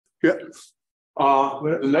Yeah.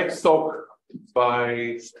 The next talk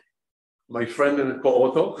by my friend and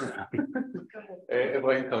co-author,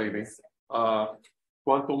 Ebrahim Karimi,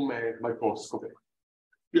 quantum microscopy.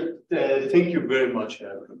 Yeah, thank you very much,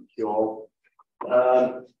 you all.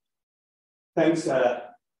 Thanks,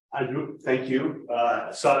 Andrew. Thank you,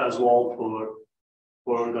 Sarah as well for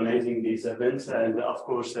organizing these events, and of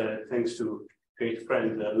course, thanks to great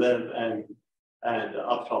friend Lev and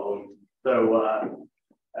Absalom. So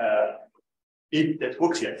that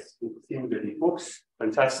works, yes. It seems that it works.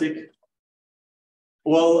 Fantastic.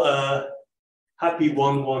 Well, happy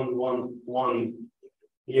 111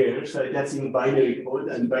 years. That's in binary code.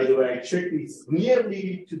 And by the way, I checked, it's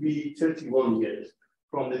nearly to be 31 years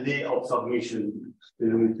from the day of submission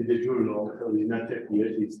to the journal. So it's not 30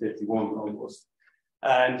 years, it's 31 almost.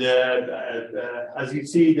 And as you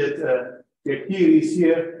see that the theories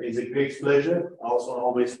here is a great pleasure. Also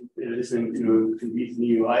always listening to these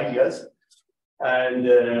new ideas. And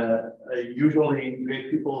usually great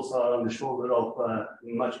people are on the shoulder of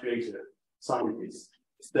much greater scientists.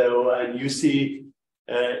 So, and you see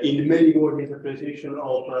in the many word interpretation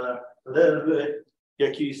of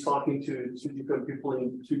Yaki is talking to two different people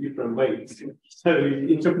in two different ways. So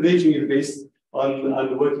interpretation is based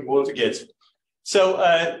on what you want to get. So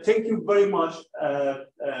thank you very much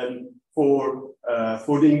for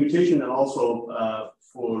the invitation and also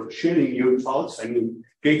for sharing your thoughts. I mean,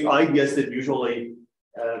 great ideas that usually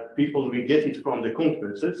people will get it from the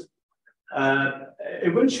conferences.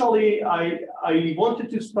 Eventually, I wanted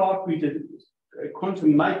to start with a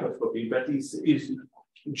quantum microscopy, but it's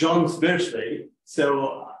John's birthday.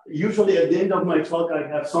 So usually at the end of my talk, I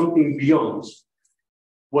have something beyond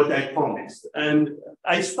what I promised. And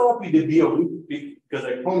I start with the beyond because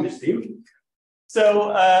I promised him.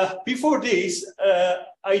 So before this,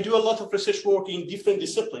 I do a lot of research work in different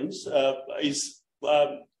disciplines.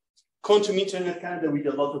 Quantum Internet Canada with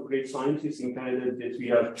a lot of great scientists in Canada that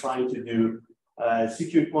we are trying to do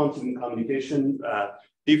secure quantum communication,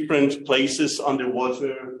 different places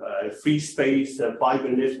underwater, free space, fiber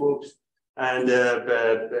networks. And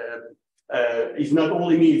it's not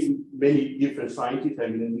only me, it's many different scientists, I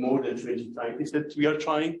mean, more than 20 scientists that we are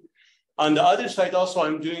trying. On the other side, also,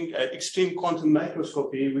 I'm doing extreme quantum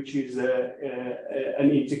microscopy, which is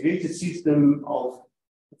an integrated system of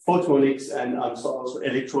photonics and also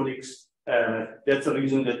electronics. That's the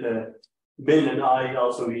reason that Ben and I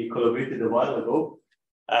also we collaborated a while ago.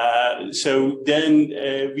 So then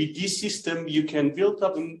with this system, you can build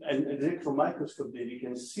up an electron microscope that you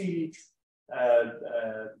can see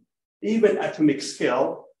even atomic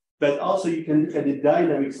scale, but also you can look at the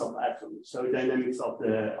dynamics of atoms, so dynamics of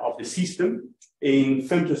the system in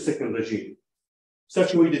femtosecond regime.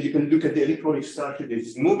 Such a way that you can look at the electronic structure that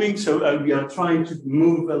is moving. So we are trying to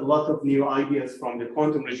move a lot of new ideas from the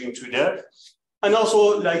quantum regime to there. And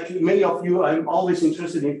also, like many of you, I'm always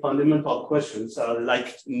interested in fundamental questions,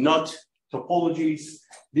 like not topologies,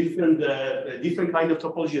 different kind of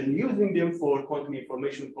topology, and using them for quantum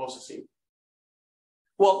information processing.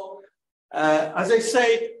 Well, as I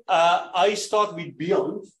said, I start with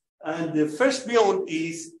beyond, and the first beyond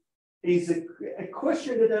is a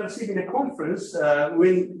question that I received in a conference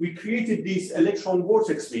when we created this electron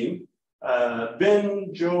vortex beam.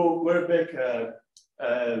 Ben, Joe, Werbeck,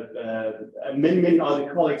 and many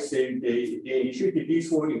other colleagues, they initiated this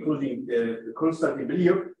work, including Konstantin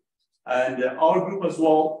Believ, and our group as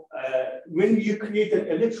well. When you create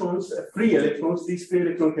electrons, free electrons, these free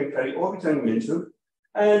electrons can carry orbital momentum,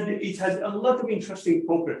 and it has a lot of interesting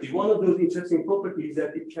properties. One of those interesting properties is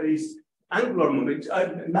that it carries angular moments,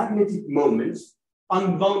 magnetic moments,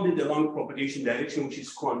 unbounded along propagation direction, which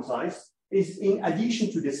is quantized, is in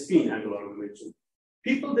addition to the spin angular momentum.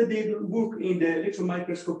 People that they work in the electron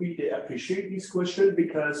microscopy, they appreciate this question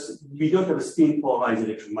because we don't have a spin polarized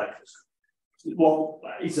electron microscope. Well,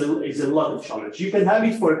 it's a lot of challenge. You can have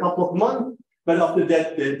it for a couple of months, but after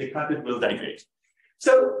that, the carpet will degrade.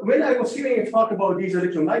 So when I was hearing a talk about this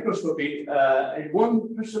electron microscopy,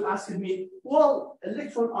 one person asked me, well,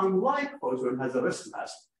 electron unlike photon has a rest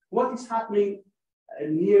mass. What is happening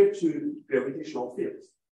near to gravitational fields?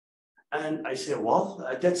 And I said, well,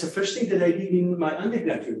 that's the first thing that I did in my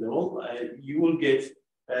undergraduate level. You will get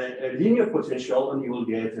a linear potential and you will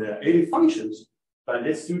get area functions. But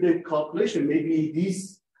let's do the calculation. Maybe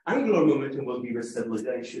this angular momentum will give a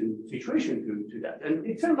stabilization situation to that. And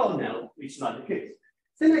it turned out now it's not the case.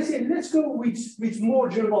 Then I said, let's go with more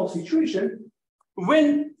general situation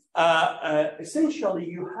when essentially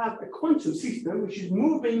you have a quantum system which is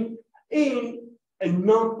moving in a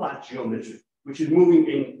non-flat geometry, which is moving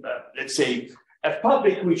in, let's say, a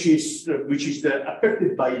fabric which is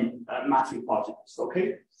affected by massive particles.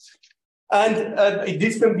 Okay, and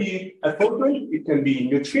this can be a photon, it can be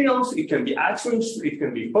neutrinos, it can be atoms, it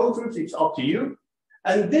can be photons. It's up to you.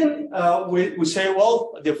 And then we say,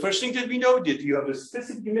 well, the first thing that we know that you have a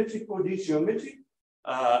specific geometry for this geometry,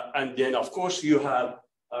 and then of course you have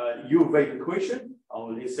your wave equation.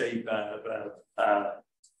 Or let's say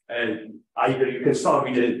and either you can start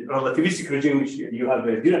with a relativistic regime, which you have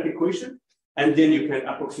a Dirac equation, and then you can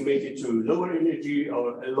approximate it to lower energy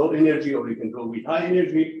or low energy, or you can go with high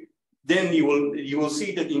energy. Then you will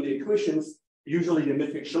see that in the equations, usually the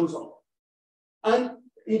metric shows up. And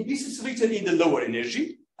this is written in the lower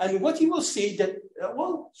energy. And what you will see that,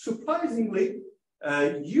 well, surprisingly,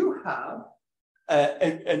 you have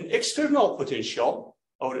an external potential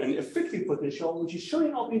or an effective potential, which is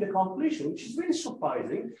showing up in the calculation, which is very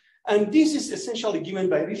surprising. And this is essentially given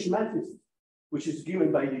by Ricci matrices, which is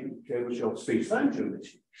given by the curvature of space-time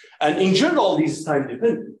geometry. And in general, this is time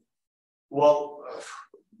dependent. Well,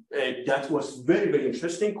 that was very, very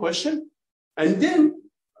interesting question. And then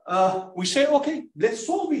we say, okay, let's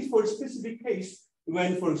solve it for a specific case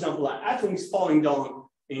when, for example, an atom is falling down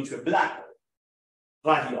into a black hole.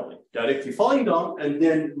 Radially, directly falling down, and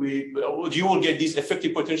then you will get this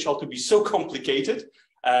effective potential to be so complicated.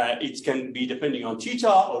 It can be depending on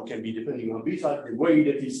theta, or can be depending on beta. The way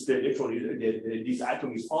that this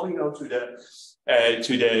atom is falling down to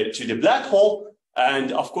the black hole,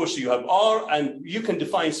 and of course you have R, and you can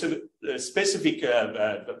define specific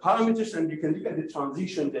parameters, and you can look at the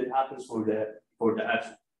transition that happens for the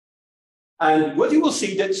atom. And what you will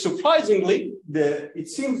see that surprisingly, it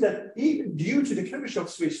seems that even due to the curvature of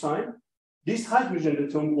space-time, this hydrogen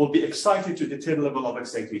atom will be excited to the third level of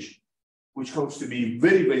excitation, which comes to be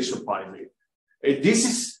very, very surprising. This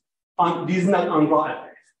is not Unruh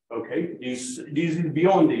effect, okay? This is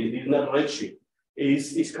beyond this. This is not redshift.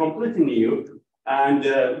 It's completely new.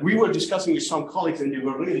 And we were discussing with some colleagues, and they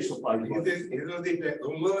were really surprised. Is it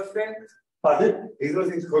Unruh effect? Pardon? Is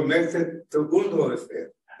it connected to Unruh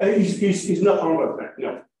effect? It's not Unruh effect,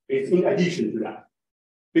 no. It's in addition to that.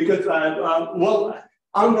 Because, well,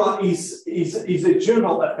 Unruh is a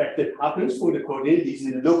general effect that happens for the coordinate. This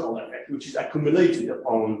is a local effect, which is accumulated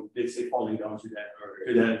upon, let's say, falling down to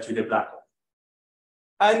the black hole.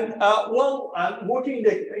 And working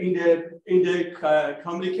in the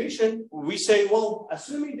communication, we say, well,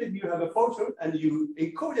 assuming that you have a photon and you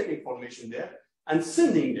encode an information there and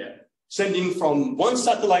sending from one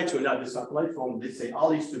satellite to another satellite, from, let's say,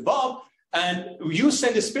 Alice to Bob, and you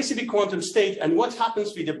send a specific quantum state, and what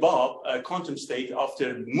happens with the Bob quantum state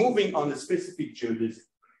after moving on a specific geodesy.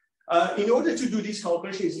 In order to do this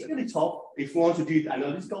calculation, it's really tough. If you want to do it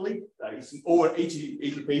analytically, it's over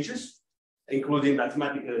 80 pages, including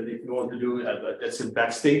mathematical, if you want to do that's a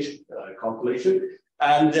backstage calculation.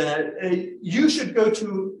 And you should go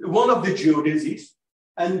to one of the geodesies,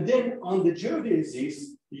 and then on the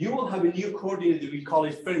geodesies, you will have a new coordinate that we call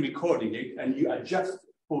it Fermi coordinate, and you adjust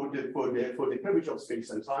for the curvature of space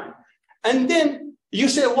and time. And then you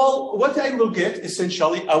say, well, what I will get,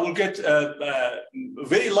 essentially, I will get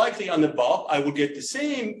very likely on the Bob, I will get the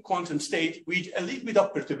same quantum state with a little bit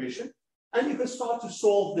of perturbation, and you can start to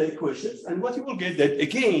solve the equations. And what you will get that,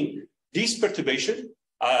 again, this perturbation,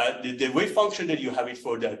 the wave function that you have it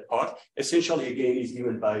for that part, essentially, again, is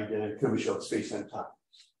given by the curvature of space and time.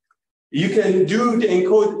 You can do the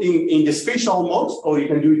encode in the spatial mode, or you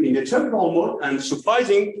can do it in the temporal mode, and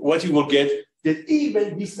surprising, what you will get, that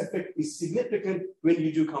even this effect is significant when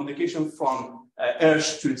you do communication from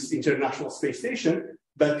Earth to its International Space Station.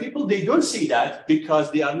 But people, they don't see that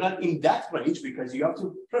because they are not in that range, because you have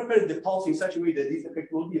to prepare the pulse in such a way that this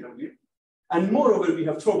effect will be revealed. And moreover, we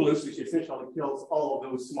have turbulence, which essentially kills all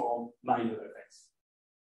of those small minor effects.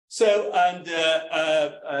 So,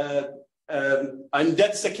 and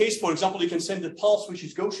that's the case, for example, you can send the pulse, which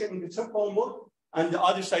is Gaussian in the temporal mode, and the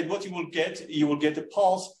other side, what you will get a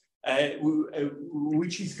pulse,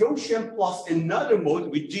 which is Gaussian plus another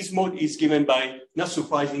mode, which this mode is given by, not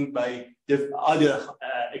surprising, by the other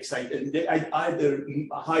either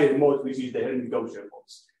higher mode, which is the Gaussian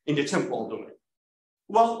modes in the temporal domain.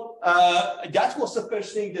 Well, that was the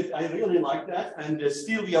first thing that I really like that, and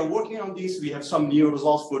still we are working on this. We have some new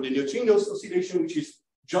results for the neutrinos oscillation, which is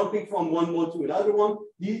jumping from one mode to another one.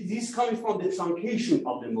 These coming from the truncation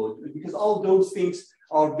of the mode, because all those things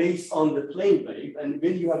are based on the plane wave, and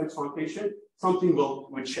when you have a truncation, something will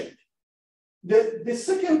change. The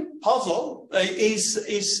second puzzle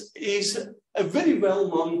is a very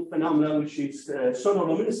well-known phenomenon, which is solar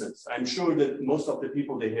luminescence. I'm sure that most of the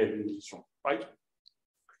people, they heard in this room, right?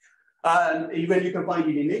 And even you can find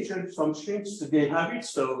it in nature, some shrinks, they have it.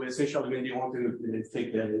 So essentially when they want to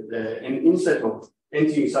take an insect or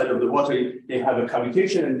anything inside of the water, they have a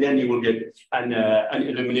cavitation and then you will get an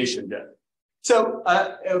illumination there. So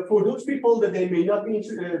for those people that they may not be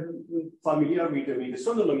familiar with the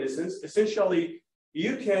sonoluminescence, essentially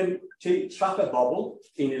you can trap a bubble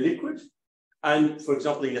in a liquid and for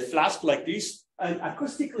example in a flask like this, and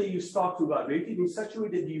acoustically you start to vibrate it in such a way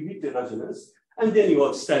that you hit the resonance. And then you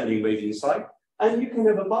have standing wave inside, and you can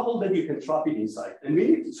have a bubble that you can trap it inside. And when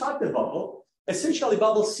you trap the bubble, essentially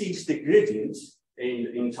bubble sees the gradients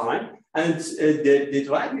in time, and the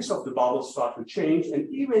radius of the bubble start to change, and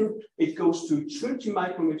even it goes to 20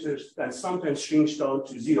 micrometers and sometimes shrinks down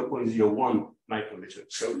to 0.01 micrometers.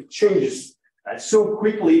 So it changes so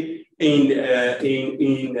quickly in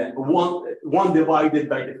one divided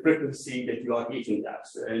by the frequency that you are hitting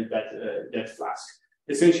that flask.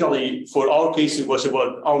 Essentially, for our case, it was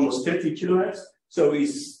about almost 30 kilohertz. So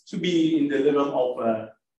it's to be in the level of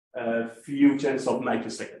a few tenths of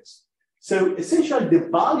microseconds. So essentially, the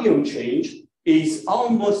volume change is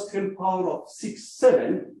almost 10 power of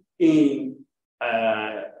 6-7 in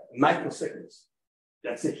microseconds.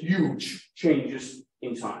 That's a huge changes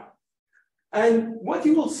in time. And what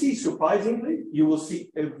you will see, surprisingly, you will see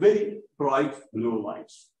a very bright blue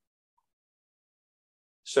light.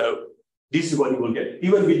 So this is what you will get,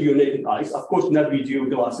 even with your naked eyes. Of course, not with your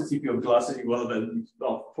glasses. If you have glasses, you will have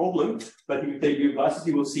a problem. But if you take your glasses,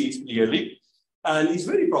 you will see it clearly. And it's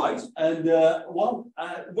very bright. And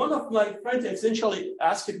one of my friends essentially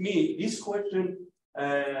asked me this question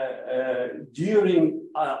during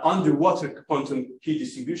underwater quantum key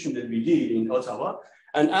distribution that we did in Ottawa,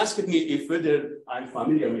 and asked me if whether I'm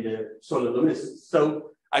familiar with the sonoluminescence.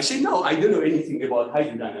 So I said, no, I don't know anything about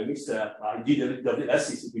hydrodynamics. I did a little bit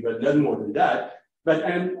SCCP, but not more than that. But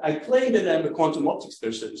I claim that I'm a quantum optics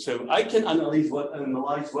person, so I can analyze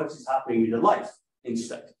what is happening with the light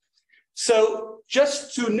instead. So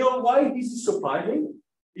just to know why this is surprising,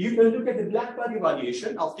 you can look at the black body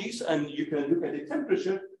variation of this, and you can look at the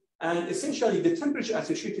temperature. And essentially, the temperature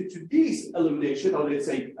associated to this illumination, or let's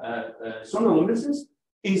say sonoluminescence,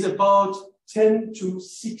 is about 10 to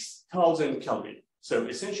 6,000 Kelvin. So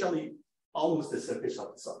essentially, almost the surface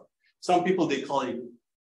of the sun. Some people, they call it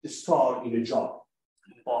the star in a jar.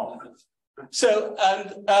 So,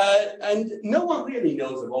 and no one really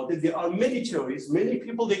knows about it. There are many theories. Many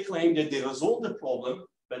people, they claim that they resolve the problem,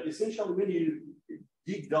 but essentially when you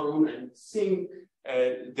dig down and see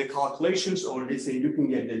the calculations, or let's say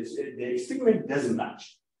looking at the experiment, doesn't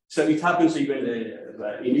match. So it happens even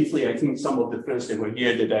in Italy. I think some of the friends that were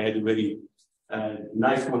here that I had a very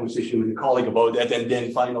nice conversation with a colleague about that, and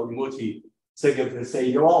then finally Moti Segov and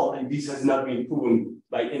say, well, this has not been proven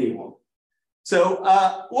by anyone. So,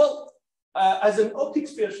 as an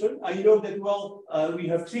optics person, I know that, we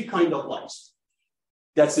have three kinds of lights.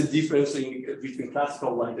 That's the difference between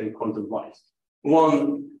classical light and quantum light.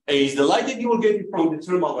 One is the light that you will get from the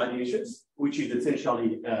thermal radiations, which is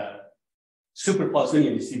essentially super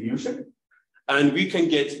Poissonian distribution. And we can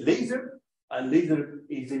get laser, and laser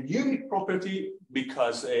is a unique property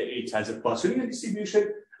because it has a Poissonian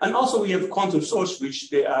distribution. And also we have quantum source, which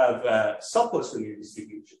they have sub-Poissonian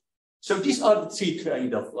distribution. So these are the three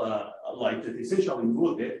kind of light that essentially we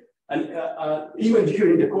will get. And even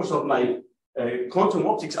during the course of my quantum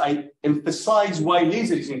optics, I emphasize why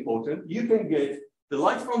laser is important. You can get the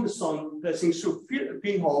light from the sun passing through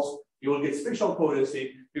pinholes. You will get spatial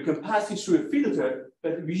coherency. You can pass it through a filter,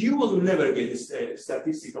 but you will never get a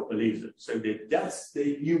statistical laser. So that's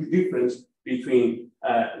the huge difference between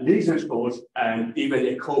laser source and even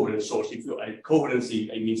a coherent source. If you add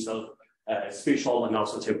coherency, I mean spatial and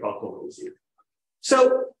also temporal coherency.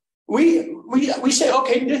 So we say,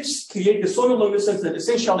 okay, let's create the sonoluminescence that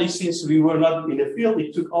essentially, since we were not in the field,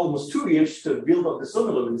 it took almost 2 years to build up the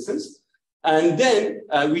sonoluminescence. And then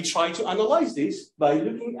we try to analyze this by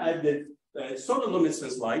looking at the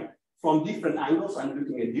sonoluminescence light from different angles and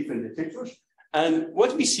looking at different detectors. And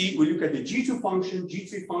what we see, we look at the G2 function,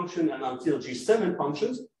 G3 function, and until G7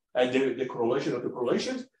 functions, the correlation of the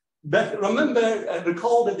correlations. But remember,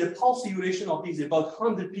 recall that the pulse duration of these is about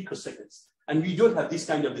 100 picoseconds. And we don't have this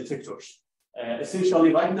kind of detectors.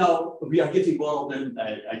 Essentially, right now, we are getting one of them,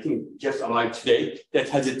 I think just arrived today, that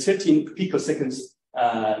has a 13 picoseconds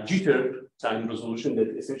jitter time resolution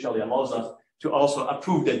that essentially allows us to also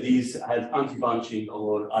approve that these have anti-bunching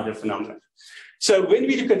or other phenomena. So when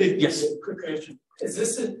we look at it, yes? Quick question. Is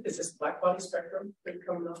this black body spectrum that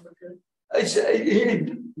coming off of here? It's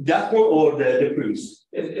that one or the previous.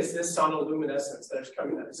 Is this sonoluminescence that's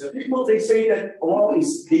coming out? People they say that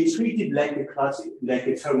they treat it like a classic, like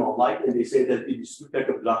a thermal light, and they say that it's like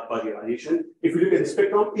a black body radiation. If you look at the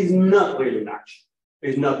spectrum, it's not really much.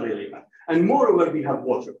 It's not really much. And moreover, we have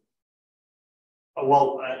water.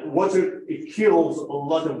 Water, it kills a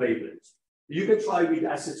lot of wavelengths. You can try with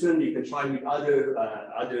acetone, you can try with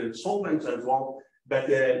other solvents as well. But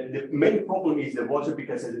the main problem is the water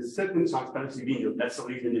because there's a certain transparency window. That's the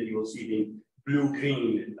reason that you will see the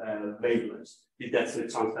blue-green wavelengths. That's the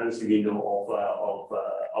transparency window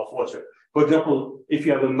of water. For example, if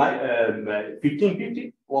you have a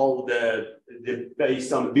 1550, well,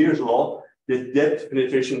 based on Beer's law, the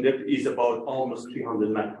penetration depth is about almost 300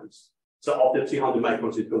 microns. So after 300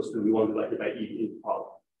 microns, it goes to 1 divided by E in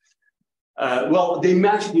power. Well, they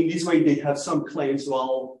match it in this way. They have some claims,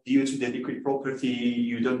 well, due to the liquid property,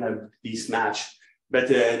 you don't have this match. But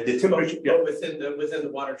the temperature... But within the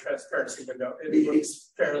water transparency window, it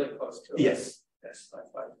looks fairly close to it. Yes. Yes, I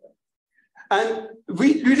find that. And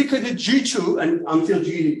we look at the G2 and until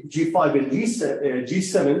G5 and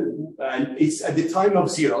G7, and it's at the time of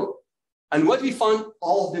 0. And what we find,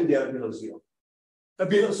 all of them, they are below 0.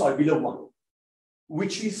 Below 1,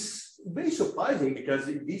 which is very surprising because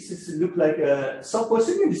this look like a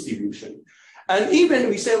self-Poissonian distribution. And even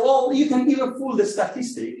we say, well, you can even fool the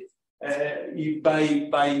statistic you can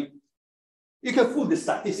fool the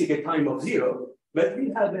statistic at time of 0, but we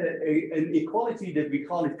have an equality that we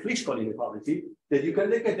call it Klitschko inequality, that you can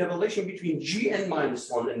look at the relation between Gn minus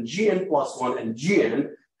 1 and Gn plus 1 and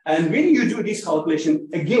Gn. And when you do this calculation,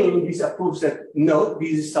 again, this proves that no,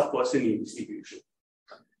 this is self-Poissonian distribution.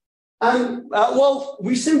 And well,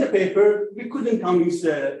 we sent the paper, we couldn't convince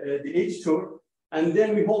the editor, and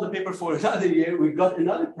then we hold the paper for another year. We got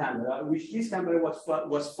another camera, which this camera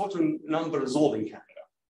was photon number resolving camera.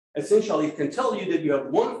 Essentially, it can tell you that you have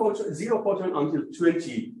 1 photon, 0 photon until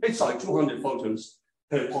 200 photons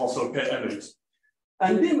per pulse or per element.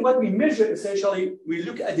 And then what we measure, essentially, we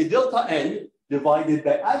look at the delta n divided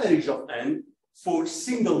by average of n for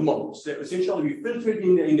single modes. So essentially, we filter it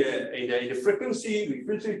in the frequency, we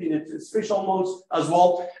filter it in the spatial modes as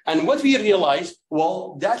well. And what we realized,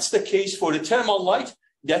 well, that's the case for the thermal light.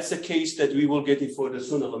 That's the case that we will get it for the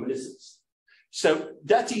sonoluminescence. So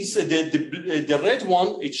that is the red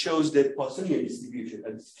one. It shows the Poissonian distribution.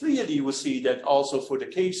 And clearly, you will see that also for the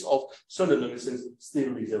case of sonoluminescence,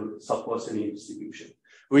 still is a sub-Poissonian distribution.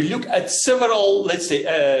 We look at several, let's say,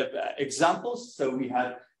 examples. So we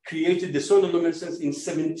have created the sonoluminescence in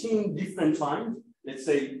 17 different times, let's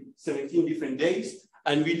say 17 different days.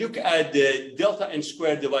 And we look at the delta n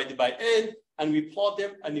squared divided by n, and we plot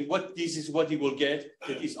them. And this is what you will get.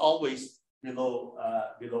 It is always below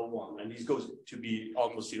 1. And this goes to be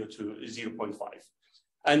almost 0 to 0.5.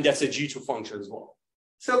 And that's a G2 function as well.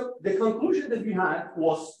 So the conclusion that we had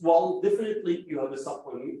was, well, definitely you have a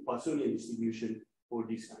sub-Poissonian distribution for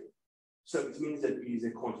this kind. So it means that it is a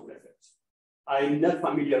quantum effect. I'm not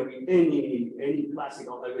familiar with any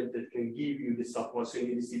classical element that can give you the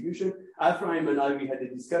sub-Poissonian distribution. Ebrahim and I, we had a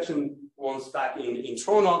discussion once back in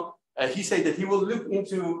Toronto. He said that he will look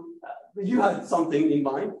into, you had something in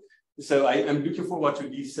mind. So I am looking forward to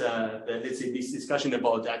this, let's say, this discussion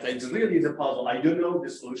about that. It really is a puzzle. I don't know the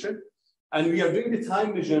solution. And we are doing the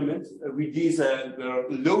time measurement with these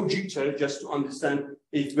low jitter just to understand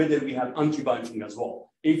whether we have anti-bunching as well.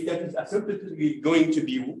 If that is acceptably going to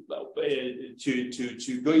be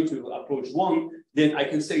going to approach 1, then I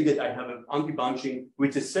can say that I have an anti-bunching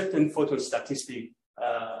with a certain photon statistic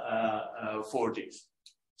for this.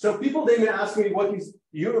 So people, they may ask me, what is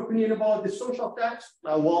your opinion about the source of that?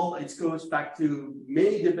 Well, it goes back to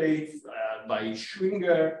many debates by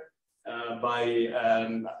Schwinger, by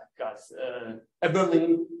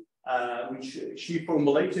Ebrahim, which she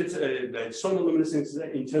formulated the sonoluminescence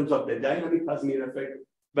in terms of the dynamic Casimir effect.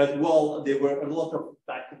 But well, there were a lot of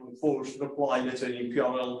back and forth reply letter in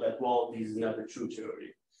PRL that, well, this is not a true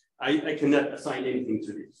theory. I cannot assign anything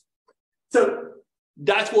to this. So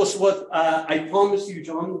that was what I promised you,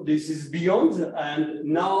 John. This is beyond, and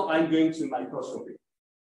now I'm going to microscopy.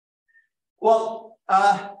 Well,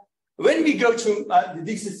 when we go to,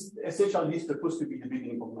 this is essentially supposed to be the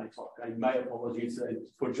beginning of my talk, and my apologies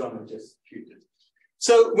for John, I just cheated.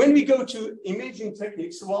 So when we go to imaging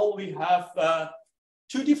techniques, well, we have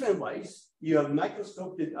 2 different ways. You have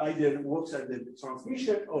microscope that either works at the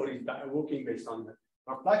transmission or is working based on the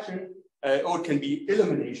reflection, or can be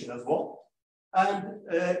illumination as well. And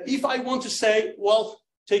if I want to say, well,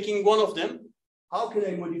 taking one of them, how can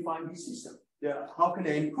I modify this system? How can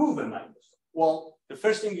I improve a microscope? Well, the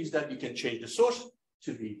first thing is that you can change the source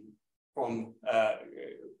to be from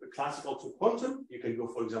classical to quantum. You can go,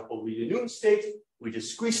 for example, with the Newton state, with the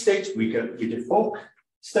squeeze state, with the Fock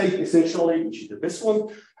state, essentially, which is the best one.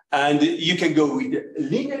 And you can go with the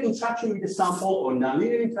linear interaction with the sample or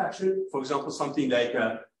nonlinear interaction, for example, something like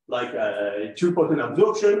two-photon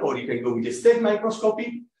absorption, or you can go with the state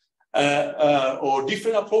microscopy, or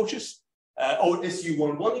different approaches, or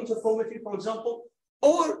SU11 interferometry, for example.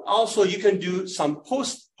 Or also you can do some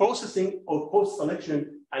post-processing or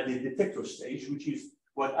post-selection at the detector stage, which is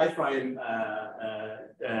what Ebrahim,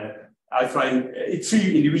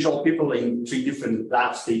 three individual people in three different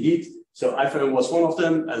labs they did. So Ebrahim was one of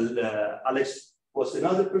them, and Alex was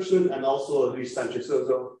another person, and also Luis Sanchez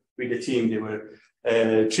Soto with the team. They were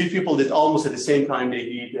three people that almost at the same time they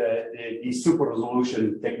did these super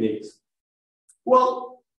resolution techniques.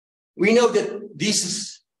 Well, we know that this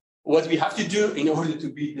is what we have to do in order to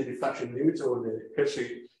beat the diffraction limit or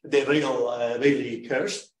the Rayleigh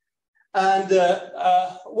curve. And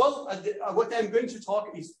what I'm going to talk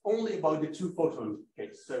is only about the two-photon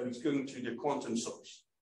case. So it's going to the quantum source.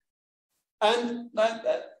 And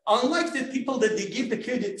unlike the people that they give the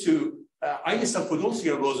credit to Einstein,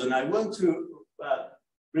 Podolsky, and Rosen, I want to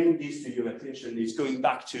bring this to your attention. It's going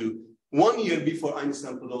back to 1 year before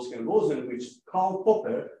Einstein, Podolsky, and Rosen, which Karl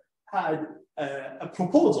Popper had a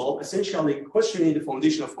proposal essentially questioning the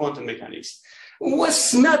foundation of quantum mechanics. It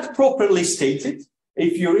was not properly stated.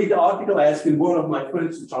 If you read the article, I asked one of my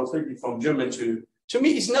friends to translate it from German to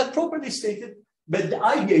me, it's not properly stated, but the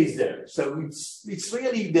idea is there. So it's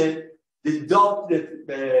really the doubt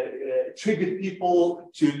that triggered people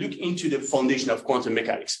to look into the foundation of quantum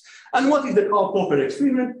mechanics. And what is the Karl Popper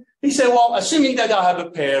experiment? He said, well, assuming that I have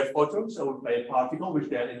a pair of photons or a particle, which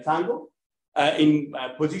they are entangled in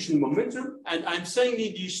position momentum, and I'm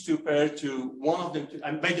sending these two pairs to one of them.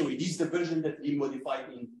 And by the way, this is the version that he modified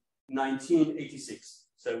in 1986.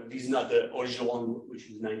 So this is not the original one, which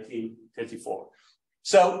is 1934.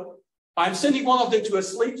 So I'm sending one of them to a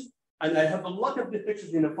slit, and I have a lot of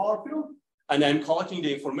detectors in a far field, and I'm collecting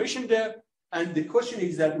the information there. And the question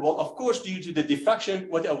is that, well, of course, due to the diffraction,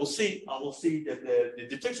 what I will see that the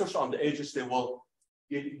detectors on the edges, they will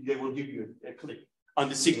give you a click on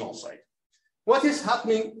the signal side. What is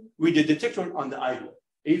happening with the detector on the idler?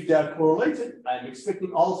 If they are correlated, I'm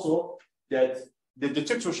expecting also that the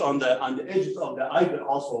detectors on the edges of the idler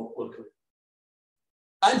also will click.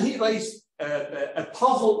 And he raised a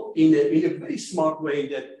puzzle in a very smart way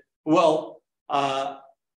that, well,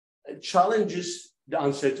 challenges the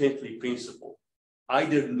uncertainty principle.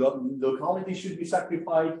 Either locality should be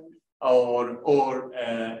sacrificed or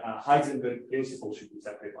Heisenberg principle should be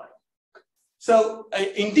sacrificed. So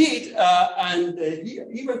indeed, and he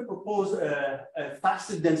even proposed a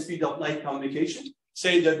faster than speed of light communication,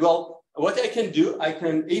 saying that, well, what I can do,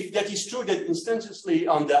 if that is true that instantaneously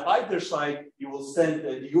on the either side, you will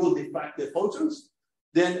diffract the photons,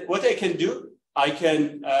 then what I can do, I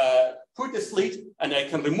can put the slit and I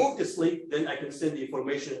can remove the slit, then I can send the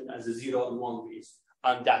information as a 0 and 1 base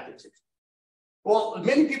on that detector. Well,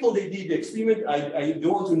 many people, they did the experiment. I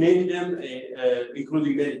don't want to name them,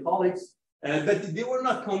 including many colleagues, but they were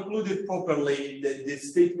not concluded properly. The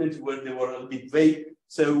statements they were a bit vague.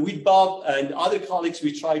 So with Bob and other colleagues,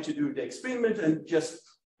 we tried to do the experiment and just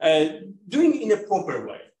doing it in a proper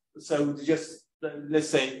way. So just let's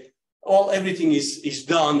say everything is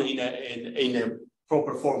done in a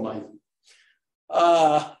proper format.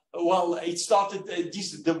 Well, it started.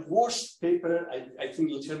 This is the worst paper I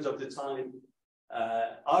think in terms of the time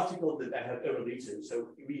article that I have ever written. So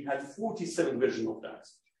we had 47 versions of that.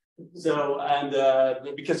 So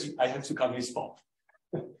because I had to convince Bob.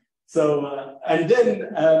 So, and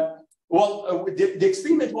then, the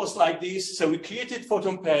experiment was like this. So we created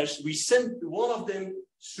photon pairs. We sent one of them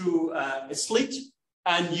through a slit,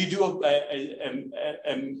 and you do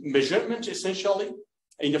a measurement essentially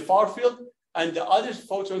in the far field. And the other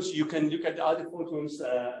photons, you can look at the other photons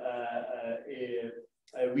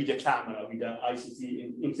with the camera, with the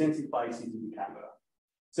ICT, intensified CCD camera.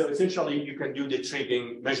 So essentially, you can do the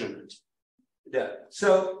triggering measurement there.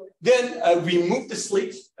 So then we move the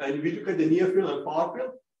slit and we look at the near field and far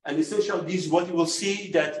field. And essentially, this is what you will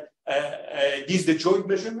see that this is the joint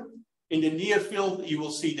measurement. In the near field, you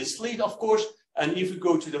will see the slit, of course. And if you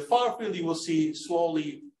go to the far field, you will see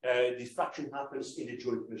slowly diffraction happens in the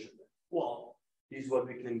joint measurement. Well, this is what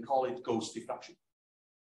we can call it ghost diffraction.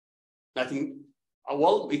 Nothing,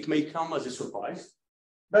 well, it may come as a surprise.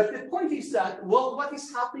 But the point is that, well, what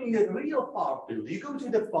is happening in the real far field? You go to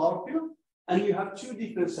the far field and you have two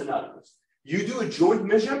different scenarios. You do a joint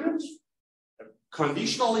measurement,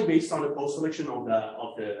 conditionally based on the post-selection on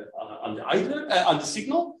the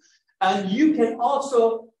signal, And you can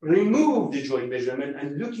also remove the joint measurement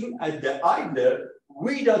and looking at the idler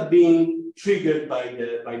without being triggered by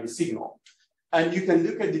the signal. And you can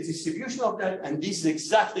look at the distribution of that, and this is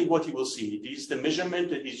exactly what you will see. This is the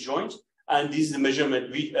measurement of these joints, and this is the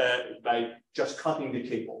measurement by just cutting the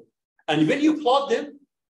cable. And when you plot them,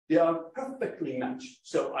 they are perfectly matched.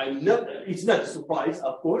 So it's not a surprise,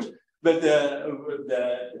 of course, but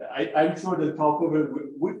I'm sure the talkover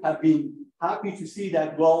would have been happy to see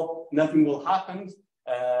that, well, nothing will happen.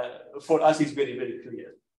 For us, it's very, very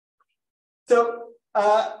clear. So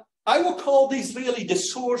I will call this really the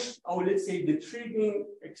source, or let's say the triggering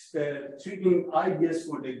ideas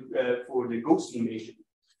for the ghost imaging.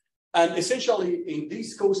 And essentially, in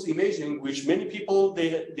this ghost imaging, which many people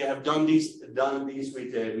they have done this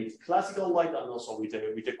with classical light and also with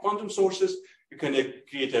the quantum sources. You can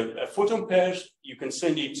create a photon pairs. You can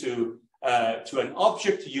send it to an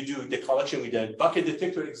object. You do the collection with a bucket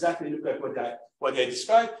detector. Exactly look at what I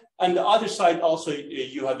described. And the other side also,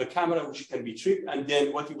 you have a camera which can be tricked. And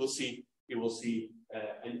then what you will see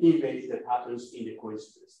an image that happens in the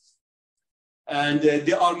coincidence. And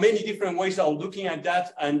there are many different ways of looking at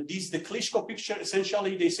that. And this, the Klitschko picture,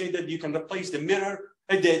 essentially, they say that you can replace the mirror,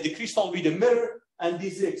 the crystal with a mirror. And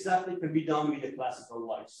this exactly can be done with the classical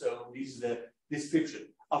light. So this is the description.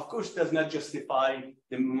 Of course, does not justify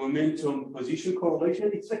the momentum position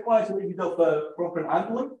correlation. It requires a little bit of proper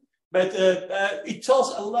handling, but it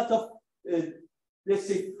tells a lot of, let's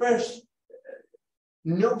say, first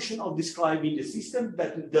notion of describing the system,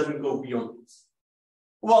 but it doesn't go beyond this.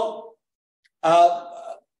 Well,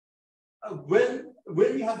 when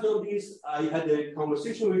we have done this, I had a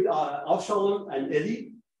conversation with Avshalom and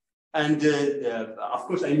Eli. And of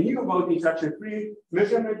course, I knew about interaction-free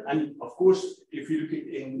measurement. And of course, if you look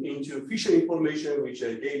into Fisher information, which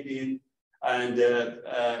they did, and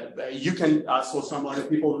you can also some other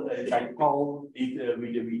people like Paul did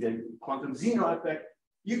with the quantum zero effect,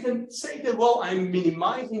 you can say that, well, I'm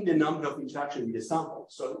minimizing the number of interactions with the sample.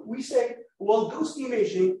 So we say, well, ghost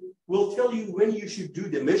imaging will tell you when you should do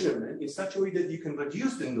the measurement in such a way that you can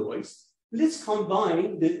reduce the noise. Let's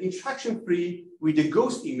combine the interaction-free with the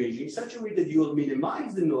ghost imaging in such a way that you will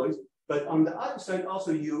minimize the noise, but on the other side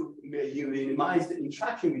also you minimize the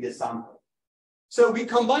interaction with the sample. So we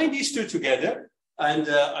combine these two together, and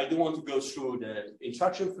I don't want to go through the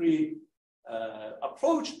interaction-free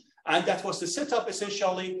approach, and that was the setup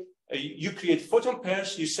essentially. You create photon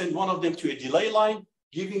pairs, you send one of them to a delay line,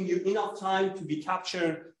 giving you enough time to be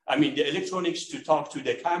captured, the electronics to talk to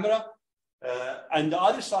the camera. And the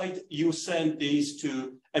other side, you send these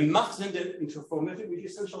to a Mach-Zehnder interferometer, which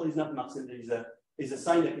essentially is not Mach-Zehnder, is a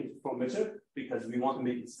sinus interferometer because we want to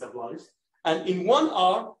make it stabilized. And in one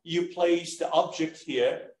arm, you place the object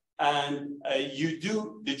here, and you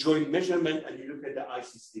do the joint measurement, and you look at the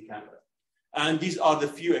ICC camera. And these are the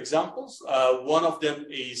few examples. One of them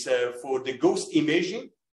is for the ghost imaging,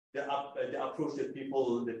 the approach that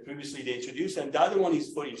previously they introduced, and the other one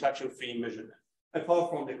is for interaction-free measurement. Apart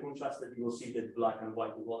from the contrast that you will see that black and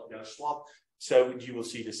white they are swapped, so you will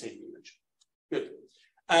see the same image. Good.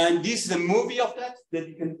 And this is a movie of that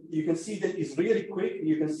you can see that it's really quick.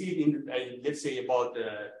 You can see it in let's say about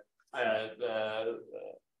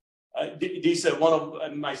one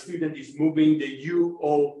of my students is moving the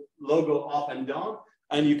UO logo up and down,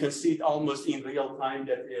 and you can see it almost in real time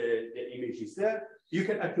that the image is there. You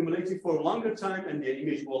can accumulate it for a longer time, and the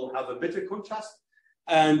image will have a better contrast.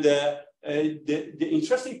 And the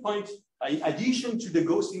interesting point, in addition to the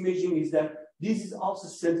ghost imaging, is that this is also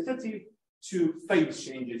sensitive to phase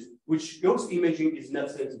changes, which ghost imaging is not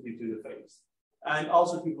sensitive to the phase, and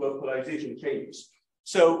also to polarization changes.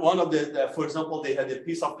 So one of for example, they had a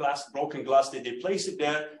piece of glass, broken glass, that they place it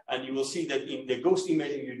there, and you will see that in the ghost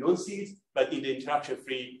imaging, you don't see it, but in the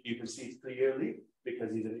interaction-free, you can see it clearly because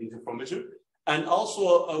it's an interferometer. And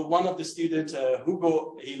also one of the students,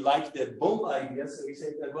 Hugo, he liked the bomb idea, so he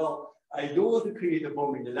said that, well, I don't want to create a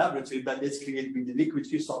bomb in the laboratory, but let's create with the liquid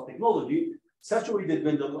crystal technology, such a way that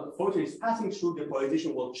when the photon is passing through, the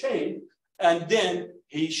polarization will change. And then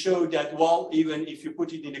he showed that, well, even if you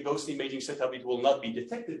put it in the ghost imaging setup, it will not be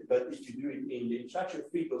detected. But if you do it in the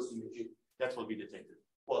interaction-free ghost imaging, that will be detected.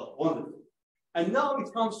 Well, wonderful. And now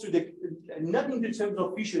it comes to not in the terms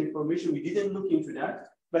of Fisher information, we didn't look into that,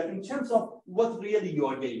 but in terms of what really you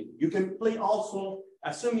are getting. You can play also,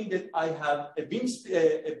 assuming that I have a beam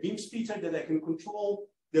splitter that I can control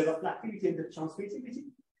the reflectivity and the transmittivity.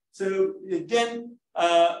 So then,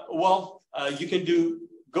 you can do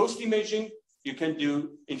ghost imaging, you can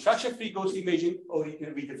do interaction-free ghost imaging, or you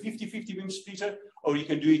can with a 50-50 beam splitter, or you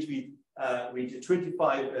can do it with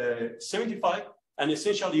 25-75, and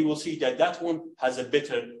essentially you will see that that one has a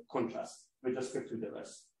better contrast with respect to the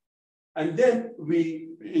rest. And then we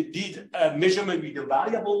did a measurement with the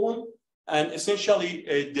variable one. And essentially,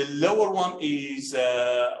 the lower one is,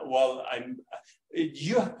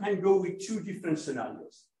 you can go with two different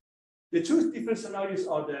scenarios. The two different scenarios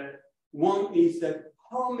are one is that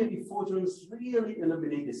how many photons really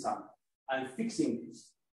illuminate the sun. I'm fixing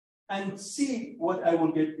this and see what I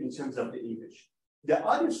will get in terms of the image. The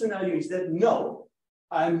other scenario is that no,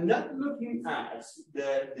 I'm not looking at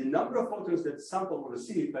the number of photons that the sample will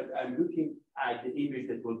receive, but I'm looking at the image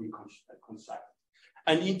that will be constructed.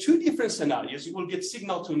 And in two different scenarios, you will get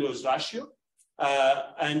signal to noise ratio.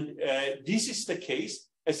 This is the case.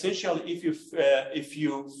 Essentially, if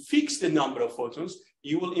you fix the number of photons,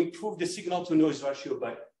 you will improve the signal to noise ratio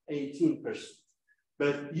by 18%.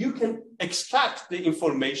 But you can extract the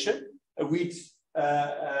information with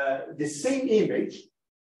the same image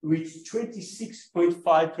with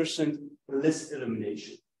 26.5% less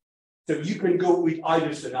illumination. So you can go with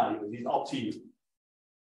either scenario. It's up to you.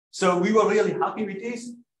 So we were really happy with this.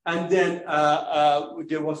 And then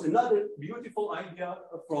there was another beautiful idea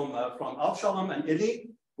from Avshalom and Eli,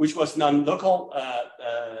 which was non-local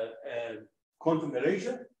quantum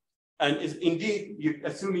erasure. And indeed,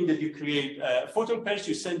 assuming that you create photon pairs,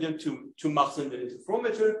 you send them to Martin the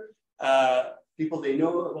interferometer. People, they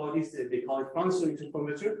know about this, they call it Franson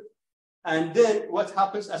interferometer. And then what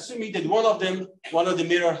happens, assuming that one of the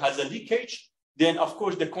mirror has a leakage, then of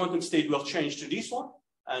course the quantum state will change to this one.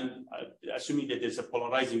 And assuming that there's a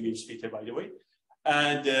polarizing beam splitter, by the way.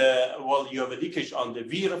 And you have a leakage on the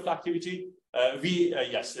V reflectivity, the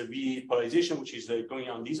V polarization, which is going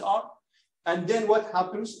on this arm. And then what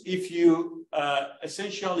happens if you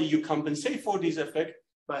essentially you compensate for this effect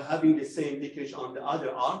by having the same leakage on the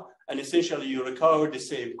other arm, and essentially you recover the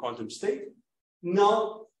same quantum state.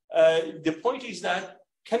 Now, the point is that,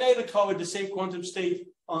 can I recover the same quantum state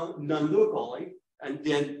non-locally? And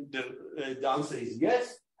then the answer is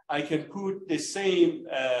yes. I can put the same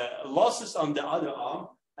losses on the other arm,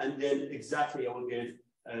 and then exactly I will get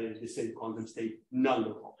the same quantum state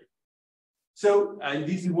non-locally. So, and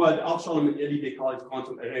this is what Avshalom and Eli, they call it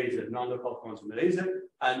quantum erasure, non-local quantum erasure.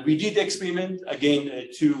 And we did experiment again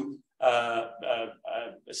to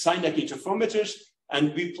Sinec interferometers,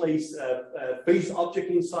 and we place a phase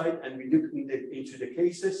object inside, and we look into the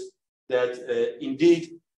cases that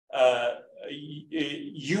indeed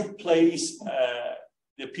you place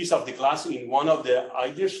the piece of the glass in one of the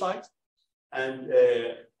either side, and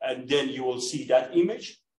then you will see that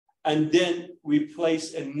image. And then we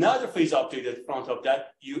place another phase object in front of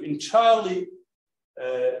that. You entirely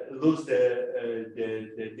lose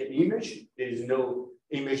the image. There is no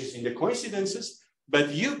images in the coincidences,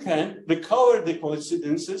 but you can recover the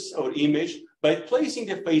coincidences or image by placing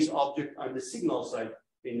the phase object on the signal side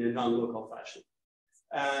in a non-local fashion.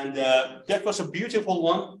 And that was a beautiful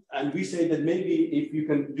one. And we say that maybe if you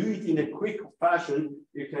can do it in a quick fashion,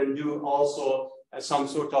 you can do also some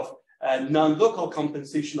sort of non-local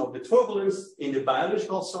compensation of the turbulence in the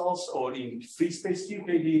biological cells or in free space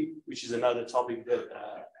QKD, which is another topic that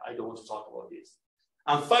I don't want to talk about this.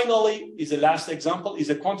 And finally, is the last example, is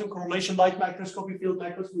a quantum correlation light microscopy, field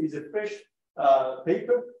microscopy, is a fresh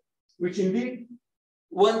paper, which indeed,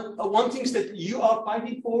 one thing that you are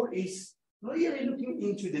fighting for is really looking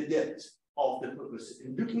into the depth of the purpose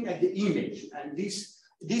and looking at the image. And this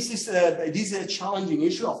is a challenging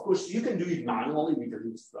issue. Of course, you can do it manually because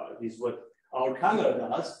this is what our camera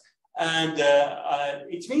does. And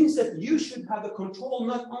it means that you should have a control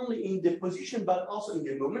not only in the position, but also in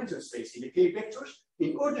the momentum space, in the K vectors,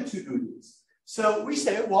 in order to do this. So we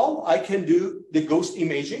say, well, I can do the ghost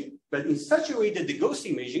imaging, but in such a way that the ghost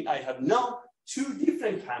imaging, I have now two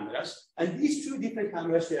different cameras, and these two different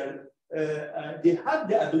cameras, they have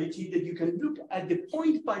the ability that you can look at the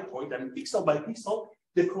point by point and pixel by pixel,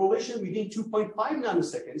 the correlation within 2.5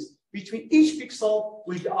 nanoseconds between each pixel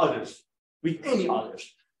with the others, with any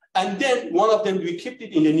others. And then one of them, we kept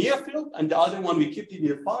it in the near field, and the other one, we kept it in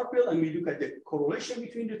the far field, and we look at the correlation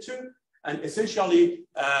between the two. And essentially,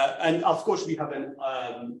 and of course, we have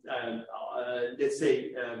let's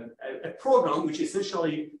say, a program which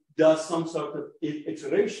essentially does some sort of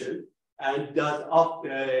iteration and does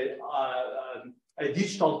a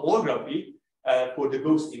digital holography for the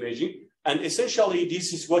ghost imaging. And essentially,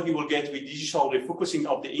 this is what you will get with digital refocusing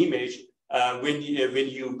of the image when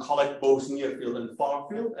you collect both near field and far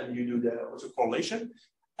field, and you do the autocorrelation.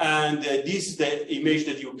 And this is the image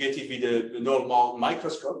that you get with the normal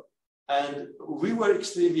microscope. And we were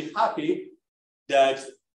extremely happy that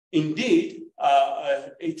indeed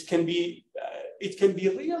it can be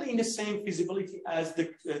really in the same feasibility as the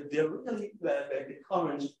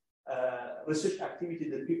current research activity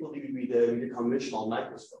that people do with the conventional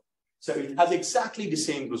microscope. So it has exactly the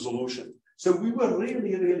same resolution. So we were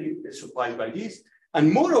really, really surprised by this.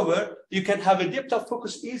 And moreover, you can have a depth of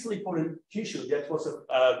focus easily for a tissue. That was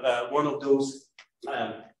one of those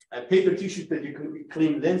paper tissues that you can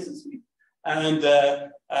clean lenses with. And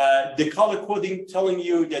the color coding telling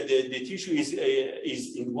you that the tissue is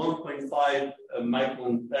in 1.5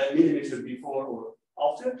 millimeters before or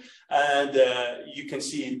after. And you can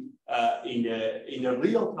see in a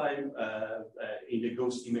real time, in the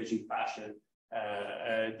ghost imaging fashion,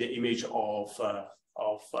 the image of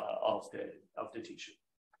the tissue.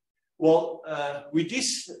 Well, with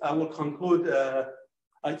this, I will conclude.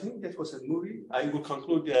 I think that was a movie. I will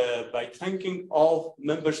conclude by thanking all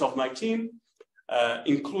members of my team,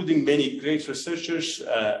 including many great researchers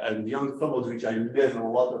and young fellows, which I learned a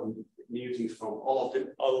lot of new things from all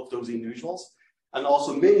of those individuals, and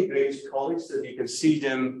also many great colleagues that you can see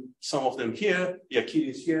them. Some of them here. Yakir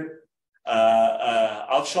is here.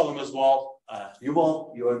 Avshalom as well.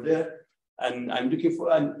 Yuval, you are there. And I'm looking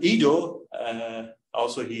for, and Ido,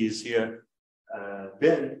 also he is here.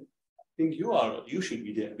 Ben, I think you should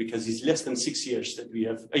be there because it's less than 6 years that we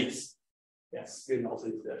have. Yes, Ben also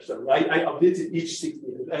is there. So I updated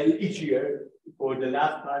each year for the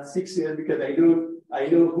last 6 years because I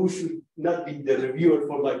know who should not be the reviewer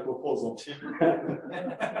for my proposal.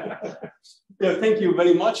 Yeah, thank you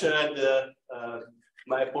very much. And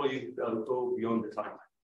my apologies, I'll go beyond the time.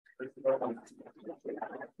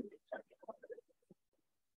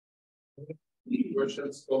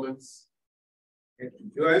 Questions, comments?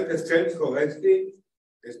 You understand correctly,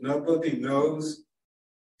 as nobody knows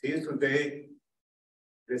till today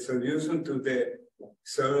the solution to the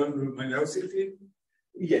solar luminosity?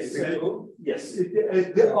 Yes, yes.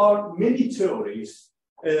 There are many theories.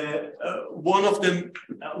 One of them,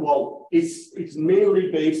 well, it's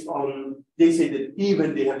mainly based on, they say that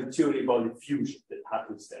even they have a theory about the fusion that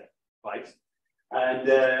happens there, right? And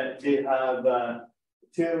they have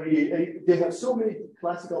theory, they have so many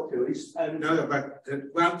classical theories. And no, but the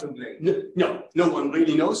quantum level. No one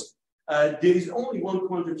really knows. There is only one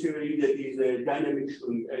quantum theory that is a dynamic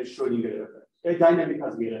Schrodinger effect, a dynamic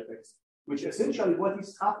Hasbier effect, which essentially what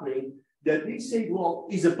is happening that they say, well,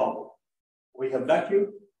 is a bubble. We have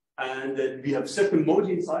vacuum and we have certain modes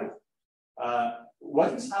inside.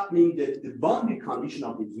 What is happening that the boundary condition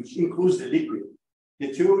of it, which includes the liquid,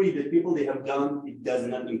 the theory that people they have done, it does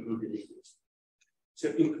not include the liquids.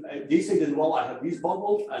 So they say that, well, I have this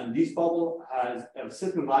bubble and this bubble has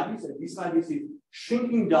certain values and this value is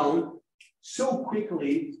shrinking down so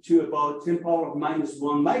quickly to about 10 power of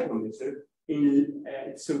 -1 micrometer.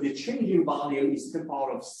 So the change in volume is 10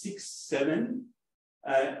 power of 6, 7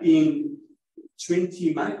 in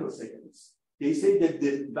 20 microseconds. They say that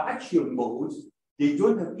the vacuum modes, they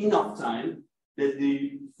don't have enough time that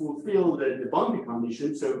they fulfill the boundary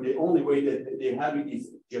condition. So the only way that they have it is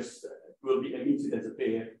just will be emitted as a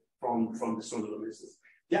pair from the solar luminescence.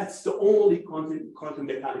 That's the only quantum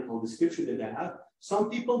mechanical description that they have.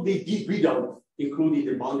 Some people, they did without including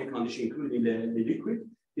the boundary condition, including the liquid.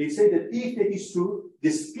 They say that if that is true,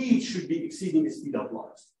 the speed should be exceeding the speed of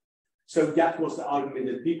light. So that was the argument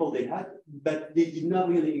that people they had, but they did not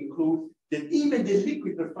really include that even the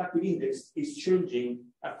liquid refractive index is changing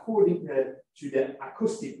according to the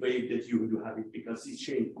acoustic wave that you would have it because it's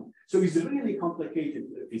changing. So it's really complicated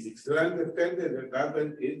physics. Do I understand that the carbon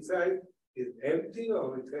inside is empty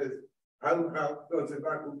or it has how does the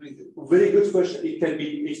vacuum be? Very good question. It can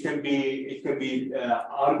be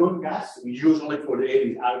argon gas. Usually for the air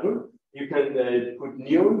is argon. You can put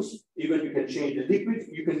neons. Even you can change the liquid.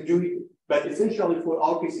 You can do it, but essentially for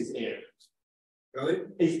our case is air. Really?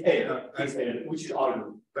 It's air. It's air, which is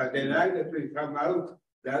argon. But the light that will come out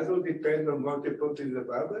doesn't depend on what you put in the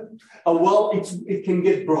carbon? Well, it can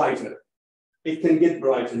get brighter. It can get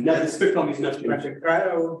brighter. Now the spectrum is not changing. But the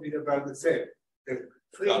color will be about the same. The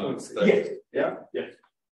frequency. Yes. Yeah. Yes.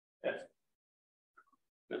 Yes.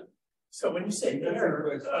 So when you say air,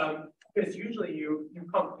 because usually you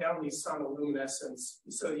pump down these sonoluminescence,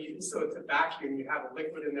 so it's a vacuum. You have a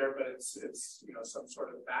liquid in there, but it's some sort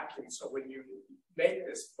of vacuum. So when you make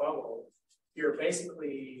this bubble, you're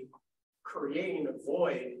basically creating a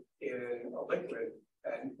void in a liquid.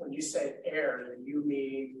 And when you say air, you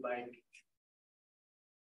mean like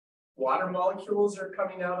water molecules are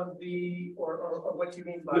coming out of the, or what do you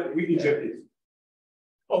mean by? We inject it.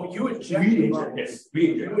 Oh, you inject We it. inject, yes,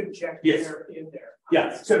 we inject. You inject Yes. air in there. Yeah,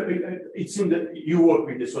 so it's in the, you work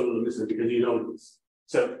with the solar luminescence because you know this.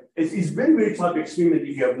 So it's very, very tough experiment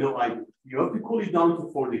if you have no idea. You have to cool it down to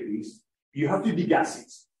 4 degrees. You have to degas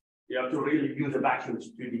it. You have to really use a vacuum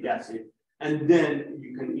to degas it. and then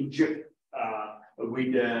you can inject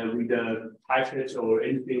with the pipette or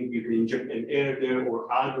anything. You can inject an air there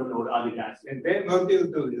or argon or other gas. And then what do?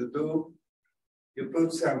 You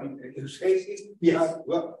put some, you shake it? Yes.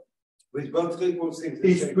 Well, with what frequency?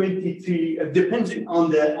 It's 23, depending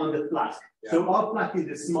on the flask. Yeah. So our flask is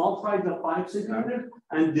a small size of 5 centimeters,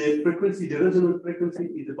 and the frequency, the resonant frequency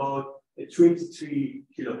is about 23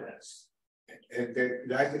 kilohertz. And the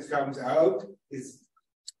light that comes out is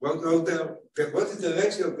what is the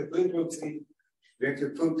ratio of the frequency that you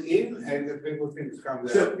put in and the frequency that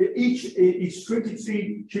comes out? So each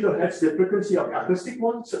 23 kilohertz, the frequency of acoustic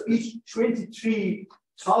one. So each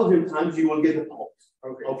 23,000 times you will get a pulse.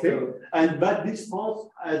 Okay. So, but this pulse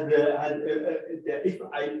if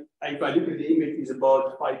I look at the image, is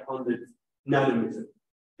about 500 nanometers.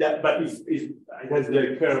 But it has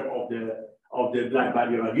the curve of the black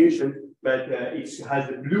body radiation. But it has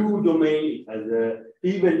a blue domain. It has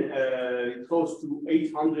even close to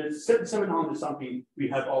 800, 700 something. We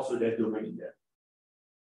have also that domain there.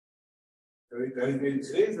 So it has been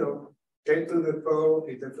increased of 10 to the 4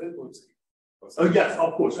 is the frequency. Oh yes,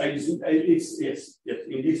 of course. Yes.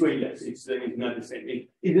 In this way, yes. It's not the same.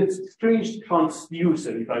 It's a strange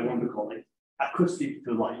transducer, if I want to call it, acoustic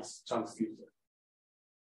device transducer.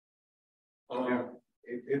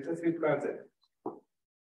 Interesting concept.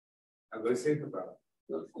 I'm going to think about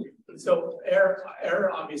it. So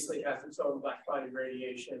air obviously has its own black body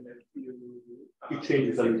radiation. If you It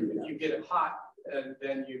changes a little bit. you get it hot, and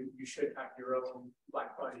then you should have your own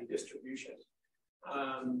black body distribution.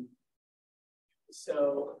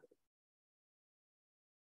 So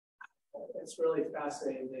it's really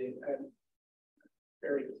fascinating. I'm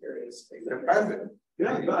very curious.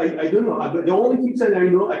 Yeah, but I don't know. But the only thing that I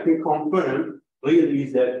know I can confirm really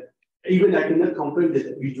is that even I cannot confirm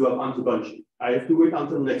that we do have anti-bunching. I have to wait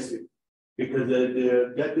until next week because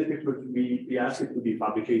that detector to be asked to be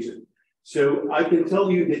fabricated. So I can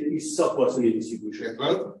tell you that it's sub-Poissonian distribution.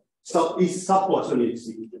 So it's sub-Poissonian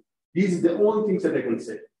distribution. These are the only things that I can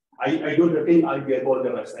say. I don't have any idea about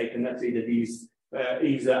the rest. I cannot say that is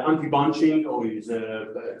anti-bunching or is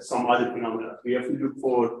some other phenomena. We have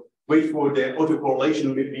to wait for the autocorrelation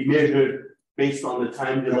to be measured based on the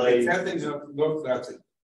time delay. It's certainly not classical.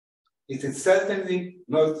 It is certainly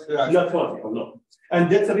not classical. Not classical, no.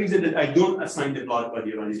 And that's the reason that I don't assign the black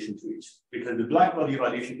body radiation to it, because the black body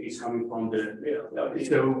radiation is coming from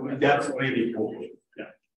so that's really important.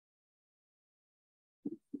 Yeah.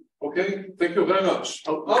 Okay, thank you very much.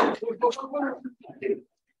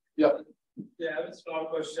 Yeah. Yeah, I have a small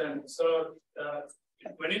question. So,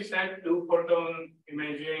 when you said 2-photon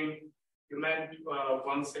imaging, you meant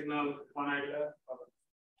one signal, one idea?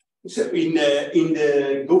 So in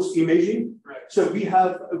the ghost imaging, Right. so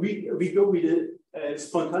we go with a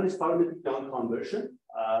spontaneous parametric down conversion,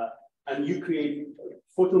 and you create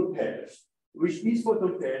photon pairs. Which these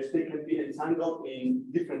photon pairs, they can be entangled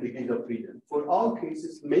in different degrees of freedom. For all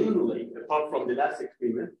cases, mainly, apart from the last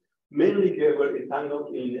experiment, mainly they were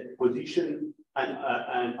entangled in position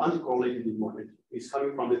and uncorrelated in moment. It's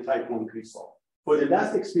coming from the type 1 crystal. For the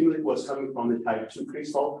last experiment, it was coming from the type 2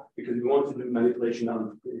 crystal because we wanted to do manipulation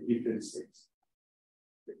on different states.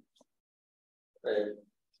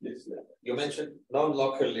 Yes. You mentioned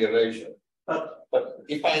non-local erasure, but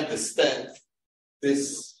if I understand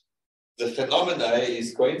this, the phenomena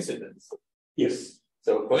is coincidence. Yes.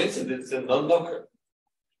 So coincidence and non-local.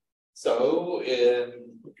 So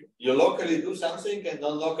you locally do something and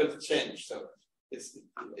non-local change. So it's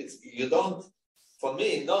you don't. For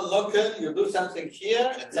me, non-local, you do something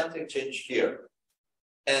here and something change here.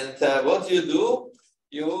 And what you do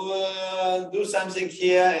do something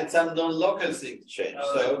here and some non-local things change.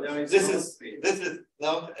 So this is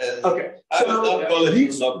not. Okay. I would not call it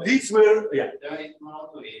these were There is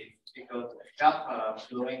more to it because Kappa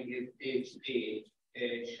during his PhD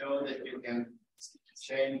showed that you can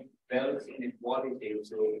change Bell's inequality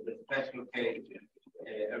to the special case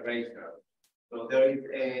erasure. So there is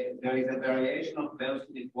a variation of Bell's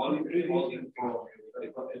inequality holding for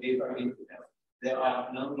different incidents. There are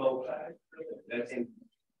non-local.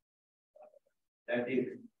 That is,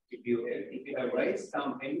 if you erase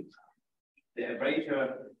something, the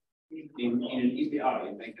erasure in an EPR,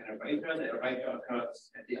 you make an erasure, the erasure occurs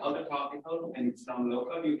at the other particle, and it's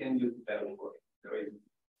non-local, you can use Bell for it.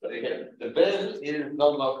 The Bell is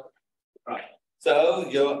non-local. Right. So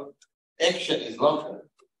your action is local.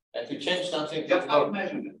 If you change something, Just like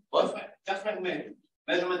measurement. What? Just like measurement.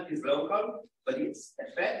 Measurement is local, but its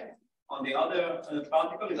effect on the other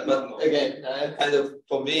particle is But non-local. again, kind of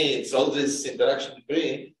for me, it's all this interaction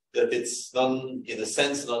debris. that it's in a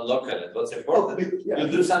sense non-local. And what's important, yeah. you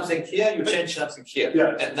do something here, you change something here.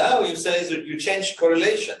 Yeah. And now you say that you change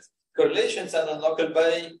correlations. Correlations are non-local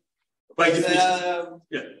by definition.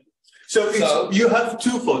 Yeah. So you have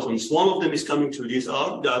two photons. One of them is coming to this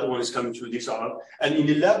arc, the other one is coming to this arc. And in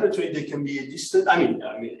the laboratory, they can be a distant.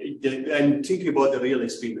 I'm thinking about the real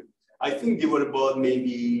experiment. I think they were about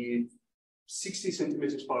maybe 60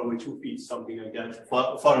 centimeters far away, 2 feet, something like that,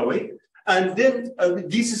 far away. And then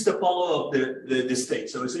this is the power of the state.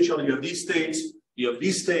 So essentially, you have these states, you have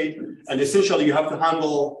this state, and essentially you have to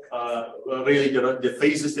handle really the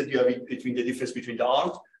phases that you have between the difference between the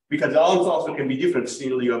arcs. Because the arms also can be different.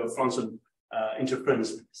 Still, you have a frontal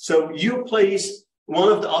interference. So you place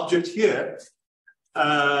one of the objects here.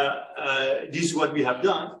 This is what we have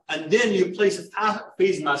done, and then you place a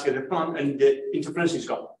phase mask at the front, and the interference is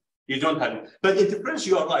gone. You don't have it. But interference,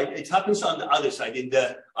 you are right. It happens on the other side in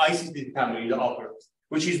the ICD camera in the upper,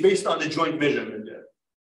 which is based on the joint measurement there.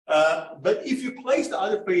 But if you place the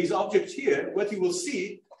other phase object here, what you will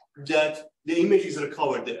see that the image is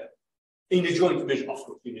recovered there. In the joint measure, of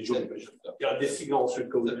course, in the joint measure. Yeah, the signal should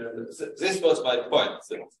go there. This was my point.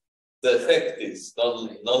 The effect is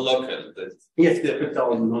non-local. Yes, the effect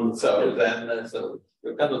are non-local. So then, so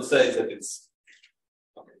you cannot say that it's.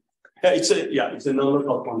 It's a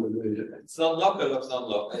non-local quantum. It's non-local of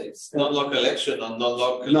non-local. It's non-local action on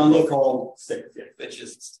non-local. Non-local state, yeah. Which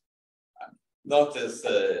is not as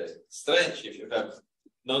strange if you have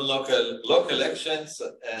non-local local actions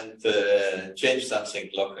and change something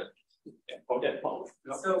local. Okay.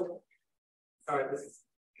 So, sorry, this is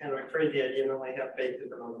kind of a crazy idea. I only have faith at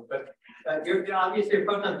the moment, but obviously your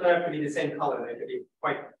photons don't have to be the same color; they could be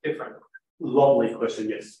quite different. Lovely question,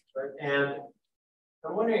 yes. Right? And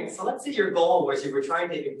I'm wondering. So, let's say your goal was you were trying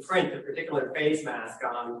to imprint a particular phase mask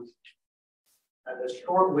on the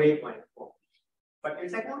short wavelength form, but your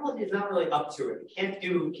technology is not really up to it.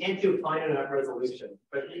 You can't do fine enough resolution,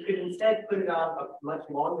 but you could instead put it on a much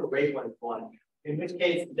longer wavelength one. In which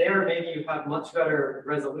case, there maybe you have much better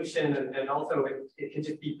resolution, and also it can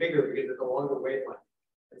just be bigger because it's a longer wavelength.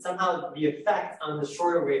 And somehow the effect on the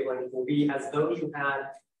shorter wavelength will be as though you had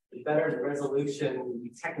a better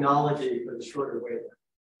resolution technology for the shorter wavelength.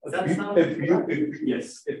 Does that sound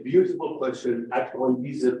yes, a beautiful question. Actually,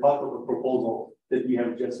 this is a part of the proposal that we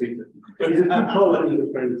have just written. There is a two-color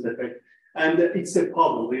interference effect, and it's a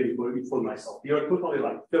problem really for myself. You are totally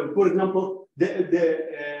right. So, for example,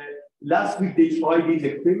 last week they tried these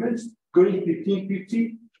experiments, going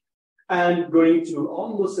 1550 and going to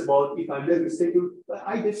almost about, if I'm not mistaken,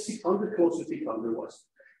 I guess 600, close to 600 was.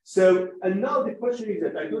 So, and now the question is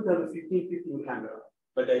that I don't have a 1550 camera,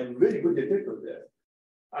 but I have a very good detector there.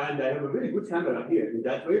 And I have a very good camera here in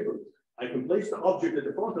that wavelength. I can place the object at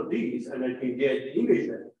the front of these and I can get the image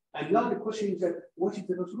there. And now the question is that, what is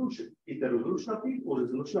the resolution? Is the resolution of it or the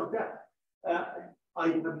resolution of that? I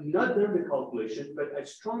have not done the calculation, but I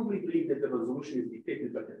strongly believe that the resolution is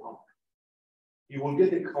dictated by the pump. You will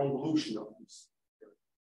get a convolution of this.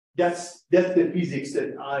 That's the physics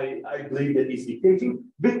that I believe that is dictating.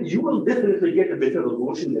 But you will definitely get a better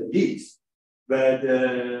resolution than this. But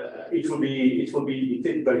it will be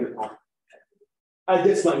dictated by the pump.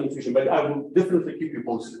 That's my intuition, but I will definitely keep you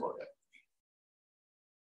posted about that.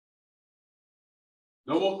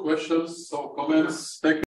 No more questions or comments? Thank you.